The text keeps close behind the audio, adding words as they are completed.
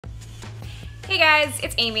Hey guys,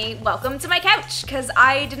 it's Amy. Welcome to my couch, because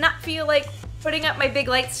I did not feel like putting up my big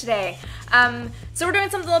lights today. So we're doing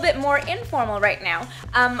something a little bit more informal right now.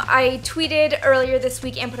 I tweeted earlier this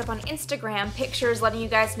week and put up on Instagram pictures letting you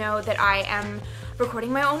guys know that I am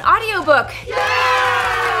recording my own audiobook.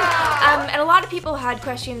 Yeah! And a lot of people had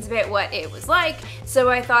questions about what it was like, so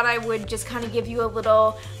I thought I would just kind of give you a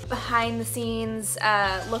little behind the scenes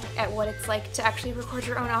look at what it's like to actually record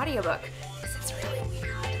your own audiobook, because it's really weird.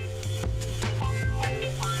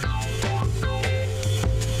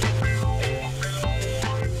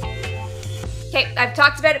 Okay, I've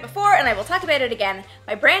talked about it before and I will talk about it again.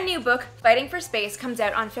 My brand new book, Fighting for Space, comes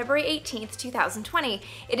out on February 18th, 2020.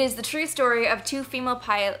 It is the true story of two female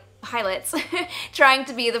pilots trying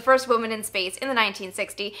to be the first woman in space in the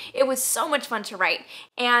 1960s. It was so much fun to write,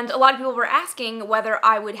 and a lot of people were asking whether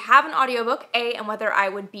I would have an audiobook, and whether I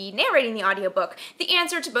would be narrating the audiobook. The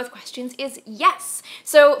answer to both questions is yes.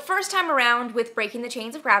 So first time around with Breaking the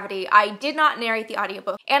Chains of Gravity, I did not narrate the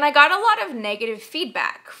audiobook, and I got a lot of negative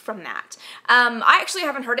feedback from that. I actually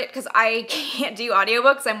haven't heard it because I can't do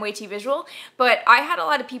audiobooks, I'm way too visual, but I had a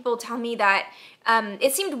lot of people tell me that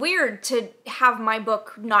it seemed weird to have my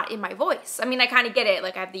book not in my voice. I mean, I kind of get it.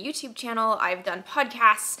 Like, I have the YouTube channel, I've done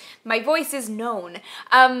podcasts, my voice is known.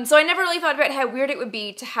 So I never really thought about how weird it would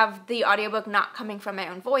be to have the audiobook not coming from my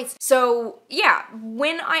own voice. So yeah,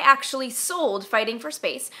 when I actually sold Fighting for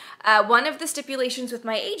Space, one of the stipulations with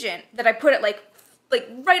my agent that I put it like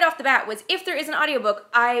right off the bat was, if there is an audiobook,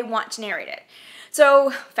 I want to narrate it. So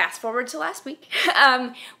fast forward to last week,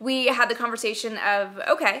 we had the conversation of,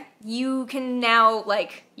 okay, you can now,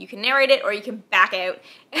 you can narrate it or you can back out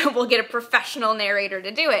and we'll get a professional narrator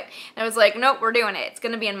to do it. And I was like, nope, we're doing it. It's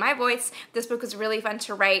gonna be in my voice. This book was really fun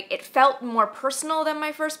to write. It felt more personal than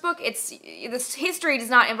my first book. This history does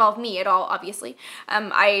not involve me at all, obviously.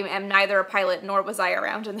 I am neither a pilot nor was I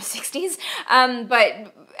around in the 60s.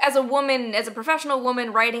 But as a woman, as a professional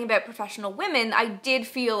woman writing about professional women, I did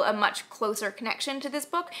feel a much closer connection to this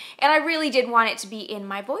book, and I really did want it to be in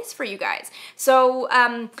my voice for you guys. So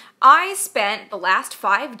I spent the last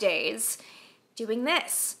 5 days doing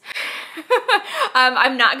this.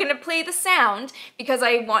 I'm not gonna play the sound because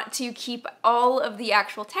I want to keep all of the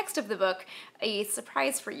actual text of the book a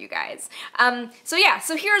surprise for you guys. So yeah,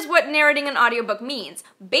 so here's what narrating an audiobook means.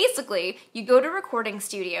 Basically, you go to a recording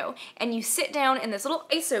studio and you sit down in this little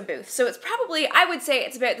ISO booth. So it's probably, I would say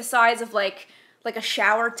it's about the size of like a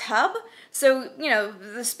shower tub. So, you know,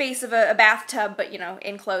 the space of a bathtub, but, you know,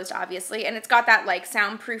 enclosed, obviously. And it's got that,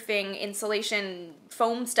 soundproofing, insulation,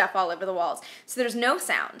 foam stuff all over the walls. So there's no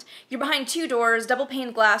sound. You're behind 2 doors, double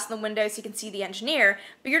paned glass in the window so you can see the engineer,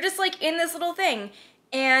 but you're just, in this little thing.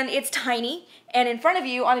 And it's tiny, and in front of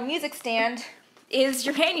you on a music stand is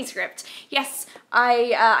your manuscript. Yes,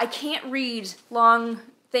 I can't read long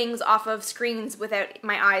things off of screens without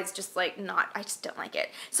my eyes just I just don't like it.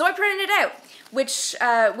 So I printed it out,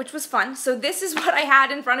 which was fun. So this is what I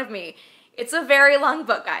had in front of me. It's a very long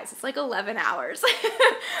book, guys. It's 11 hours.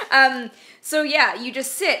 So yeah, you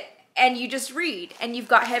just sit and you just read, and you've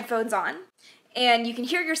got headphones on, and you can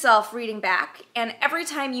hear yourself reading back, and every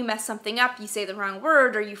time you mess something up, you say the wrong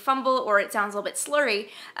word, or you fumble, or it sounds a little bit slurry,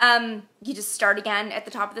 you just start again at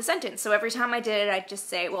the top of the sentence. So every time I did it, I'd just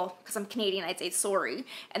say, well, because I'm Canadian, I'd say sorry,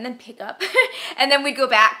 and then pick up, and then we'd go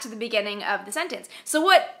back to the beginning of the sentence. So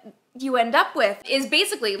what you end up with is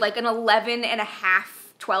basically an 11 and a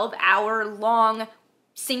half, 12-hour long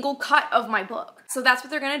single cut of my book. So that's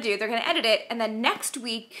what they're gonna do. They're gonna edit it, and then next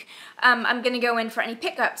week, I'm gonna go in for any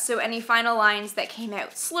pickups, so any final lines that came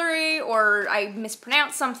out slurry, or I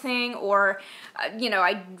mispronounced something, or, you know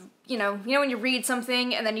when you read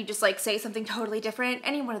something and then you just say something totally different,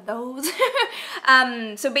 any one of those.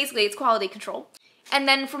 So basically it's quality control. And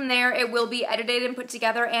then from there, it will be edited and put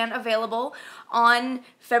together and available on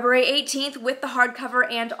February 18th with the hardcover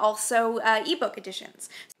and also ebook editions.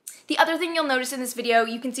 The other thing you'll notice in this video,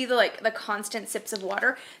 you can see the constant sips of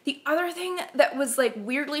water. The other thing that was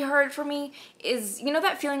weirdly hard for me is, you know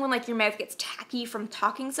that feeling when your mouth gets tacky from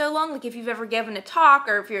talking so long? If you've ever given a talk,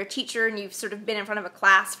 or if you're a teacher and you've sort of been in front of a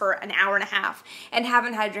class for an hour and a half and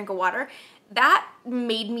haven't had a drink of water, that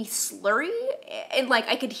made me slurry, and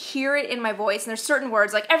I could hear it in my voice, and there's certain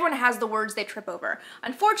words, everyone has the words they trip over.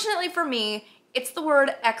 Unfortunately for me, it's the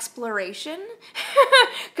word exploration,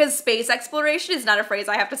 because space exploration is not a phrase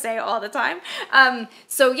I have to say all the time.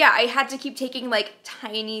 So yeah, I had to keep taking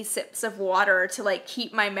tiny sips of water to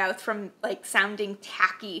keep my mouth from sounding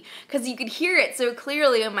tacky, because you could hear it so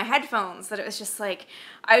clearly in my headphones that it was just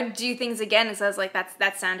I would do things again and so I was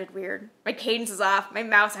that sounded weird. My cadence is off, my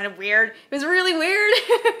mouth sounded weird. It was really weird.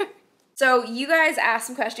 So you guys asked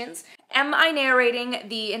some questions, Am I narrating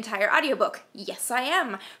the entire audiobook? Yes, I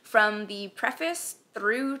am. From the preface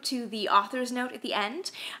through to the author's note at the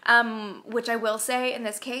end, which I will say in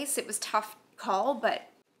this case, it was a tough call, but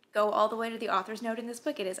go all the way to the author's note in this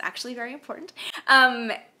book. It is actually very important.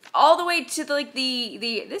 All the way to the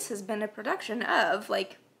this has been a production of,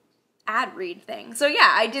 like, ad read thing. So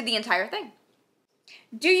yeah, I did the entire thing.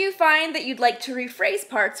 Do you find that you'd like to rephrase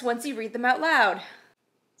parts once you read them out loud?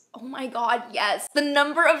 Oh my god, yes. The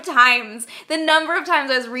number of times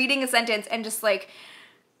I was reading a sentence and just like,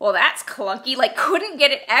 well, that's clunky, like couldn't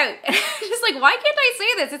get it out. And just like, why can't I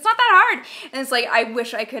say this? It's not that hard. And it's like, I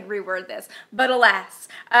wish I could reword this, but alas,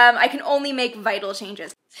 I can only make vital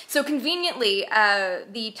changes. So conveniently,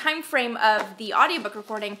 the time frame of the audiobook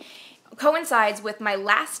recording coincides with my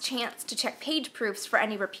last chance to check page proofs for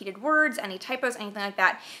any repeated words, any typos, anything like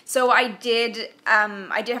that. So I did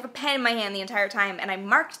have a pen in my hand the entire time, and I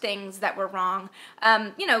marked things that were wrong.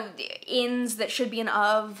 You know, ins that should be an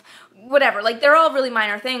of, whatever. Like, they're all really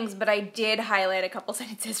minor things, but I did highlight a couple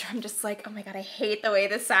sentences where I'm just like, oh my god, I hate the way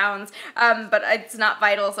this sounds. But it's not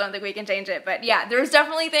vital, so I don't think we can change it. But yeah, there's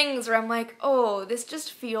definitely things where I'm like, oh, this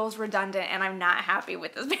just feels redundant, and I'm not happy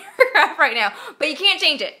with this paragraph right now. But you can't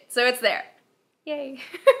change it, so it's there. Yay.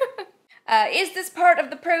 Is this part of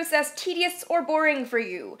the process tedious or boring for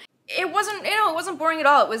you? It wasn't, you know, it wasn't boring at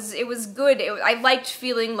all. It was good. I liked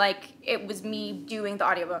feeling like it was me doing the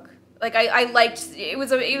audiobook. Like, I liked, it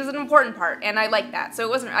was an important part, and I liked that.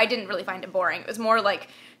 So I didn't really find it boring. It was more like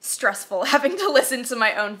stressful having to listen to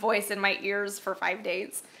my own voice in my ears for 5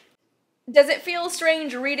 days. Does it feel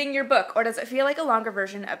strange reading your book, or does it feel like a longer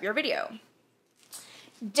version of your video?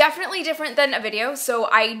 Definitely different than a video, so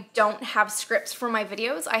I don't have scripts for my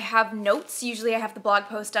videos. I have notes. Usually I have the blog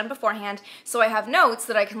post done beforehand, so I have notes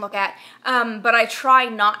that I can look at, but I try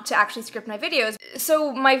not to actually script my videos.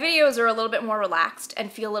 So my videos are a little bit more relaxed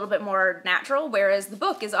and feel a little bit more natural, whereas the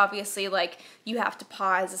book is obviously like, you have to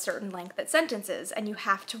pause a certain length at sentences, and you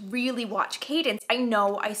have to really watch cadence. I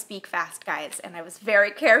know I speak fast, guys, and I was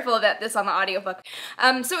very careful about this on the audiobook.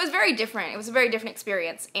 So it was very different. It was a very different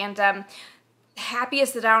experience, and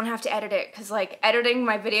happiest that I don't have to edit it, because like editing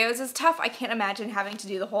my videos is tough. I can't imagine having to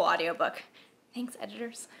do the whole audiobook. Thanks,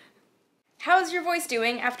 editors. How's your voice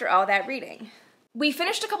doing after all that reading? We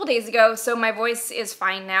finished a couple days ago, so my voice is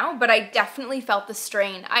fine now, but I definitely felt the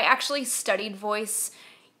strain. I actually studied voice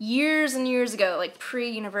years and years ago, like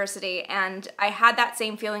pre-university, and I had that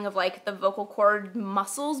same feeling of like the vocal cord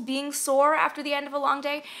muscles being sore after the end of a long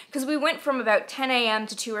day, because we went from about 10 a.m.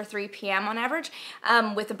 to 2 or 3 p.m. on average,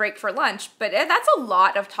 with a break for lunch, but that's a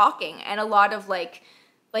lot of talking, and a lot of like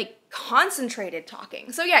concentrated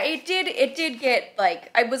talking. So yeah, it did get, like,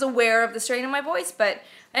 I was aware of the strain in my voice, but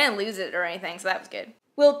I didn't lose it or anything, so that was good.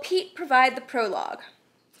 Will Pete provide the prologue?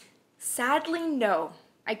 Sadly, no.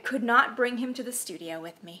 I could not bring him to the studio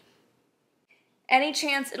with me. Any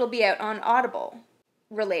chance it'll be out on Audible?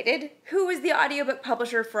 Related, who is the audiobook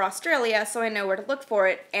publisher for Australia so I know where to look for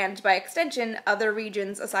it, and by extension, other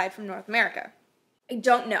regions aside from North America? I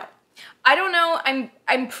don't know. I don't know.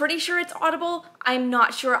 I'm pretty sure it's Audible. I'm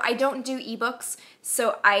not sure. I don't do ebooks,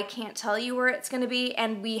 so I can't tell you where it's going to be,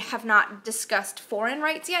 and we have not discussed foreign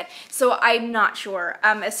rights yet, so I'm not sure.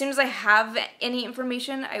 As soon as I have any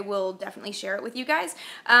information, I will definitely share it with you guys.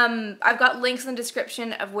 I've got links in the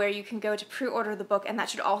description of where you can go to pre-order the book, and that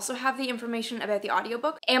should also have the information about the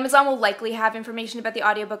audiobook. Amazon will likely have information about the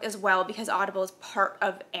audiobook as well, because Audible is part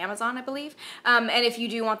of Amazon, I believe. And if you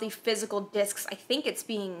do want the physical discs, I think it's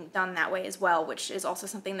being done that way as well, which is also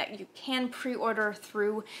something that you can pre-order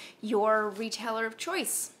through your retailer of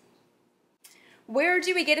choice. Where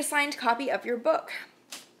do we get a signed copy of your book?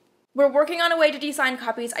 We're working on a way to do signed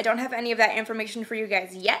copies. I don't have any of that information for you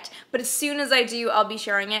guys yet, but as soon as I do, I'll be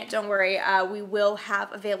sharing it. Don't worry, we will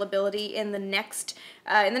have availability in the next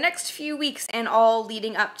few weeks, and all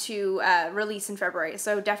leading up to release in February.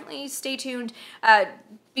 So definitely stay tuned.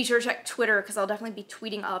 Be sure to check Twitter, because I'll definitely be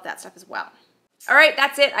tweeting all of that stuff as well. Alright,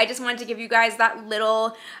 that's it. I just wanted to give you guys that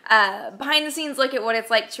little behind the scenes look at what it's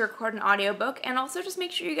like to record an audiobook, and also just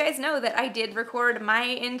make sure you guys know that I did record my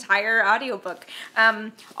entire audiobook.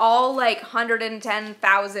 All like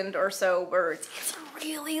 110,000 or so words. It's a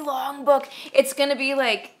really long book. It's gonna be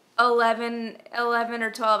like 11 or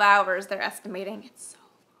 12 hours, they're estimating. It's so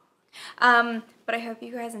long. But I hope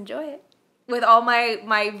you guys enjoy it, with all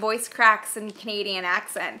my voice cracks and Canadian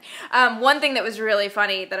accent. One thing that was really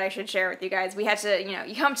funny that I should share with you guys, we had to, you know,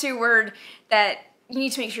 you come to a word that you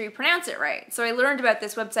need to make sure you pronounce it right. So I learned about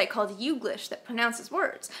this website called Youglish that pronounces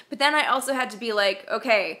words. But then I also had to be like,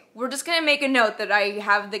 okay, we're just gonna make a note that I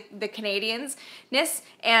have the Canadian-ness,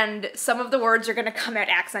 and some of the words are gonna come out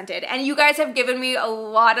accented. And you guys have given me a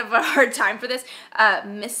lot of a hard time for this.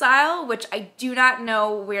 Missile, which I do not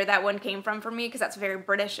know where that one came from for me, because that's very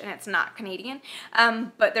British and it's not Canadian.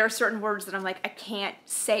 But there are certain words that I'm like, I can't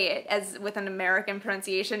say it as with an American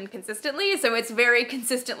pronunciation consistently, so it's very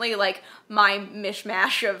consistently like my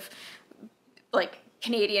mishmash of like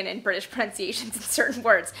Canadian and British pronunciations in certain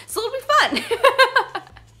words. So it'll be fun.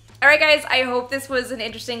 Alright guys, I hope this was an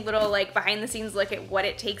interesting little like behind the scenes look at what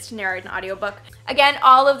it takes to narrate an audiobook. Again,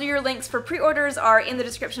 all of your links for pre-orders are in the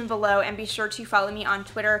description below, and be sure to follow me on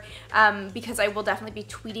Twitter because I will definitely be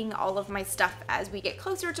tweeting all of my stuff as we get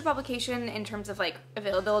closer to publication in terms of like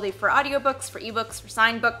availability for audiobooks, for ebooks, for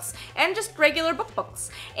signed books, and just regular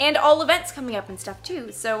books. And all events coming up and stuff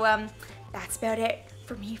too. So that's about it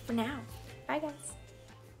for me for now. Bye guys.